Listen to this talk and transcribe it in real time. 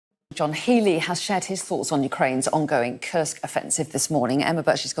John Healey has shared his thoughts on Ukraine's ongoing Kursk offensive this morning. Emma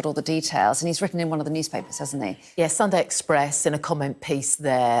Birchie's got all the details, and he's written in one of the newspapers, hasn't he? Yeah, Sunday Express in a comment piece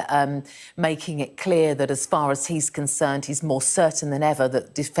there, making it clear that as far as he's concerned, he's more certain than ever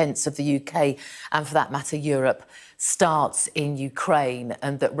that defence of the UK and, for that matter, Europe, starts in Ukraine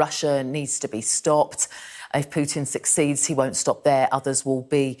and that Russia needs to be stopped. If Putin succeeds, he won't stop there. Others will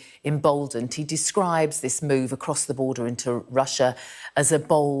be emboldened. He describes this move across the border into Russia as a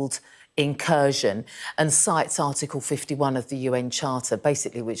bold incursion and cites Article 51 of the UN Charter,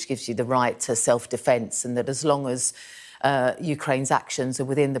 basically, which gives you the right to self-defence, and that as long as Ukraine's actions are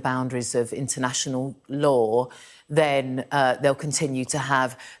within the boundaries of international law, then they'll continue to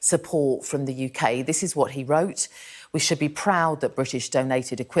have support from the UK. This is what he wrote. We should be proud that British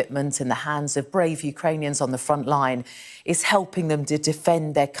donated equipment in the hands of brave Ukrainians on the front line is helping them to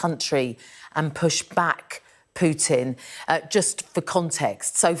defend their country and push back Putin. Just for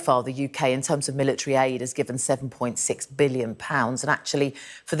context, so far the UK, in terms of military aid, has given £7.6 billion. And actually,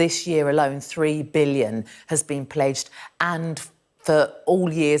 for this year alone, £3 billion has been pledged, and for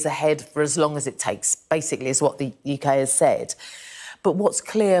all years ahead, for as long as it takes, basically, is what the UK has said. But what's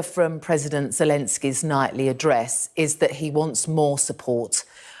clear from President Zelensky's nightly address is that he wants more support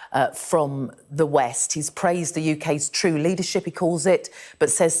from the West. He's praised the UK's true leadership, he calls it, but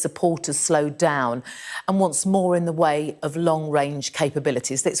says support has slowed down and wants more in the way of long-range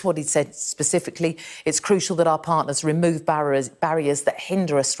capabilities. That's what he said specifically. It's crucial that our partners remove barriers that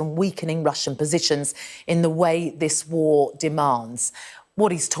hinder us from weakening Russian positions in the way this war demands.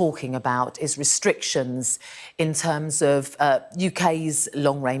 What he's talking about is restrictions in terms of UK's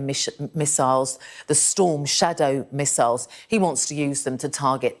long-range missiles, the Storm Shadow missiles. He wants to use them to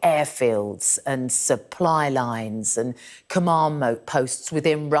target airfields and supply lines and command posts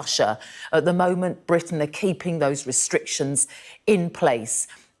within Russia. At the moment, Britain are keeping those restrictions in place.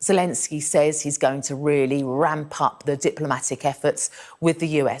 Zelensky says he's going to really ramp up the diplomatic efforts with the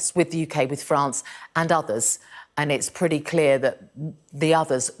US, with the UK, with France and others. And it's pretty clear that the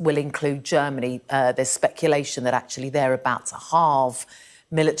others will include Germany. There's speculation that actually they're about to halve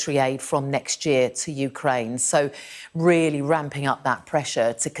military aid from next year to Ukraine. So really ramping up that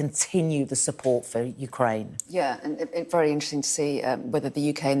pressure to continue the support for Ukraine. Yeah, and it's very interesting to see whether the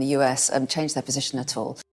UK and the US change their position at all.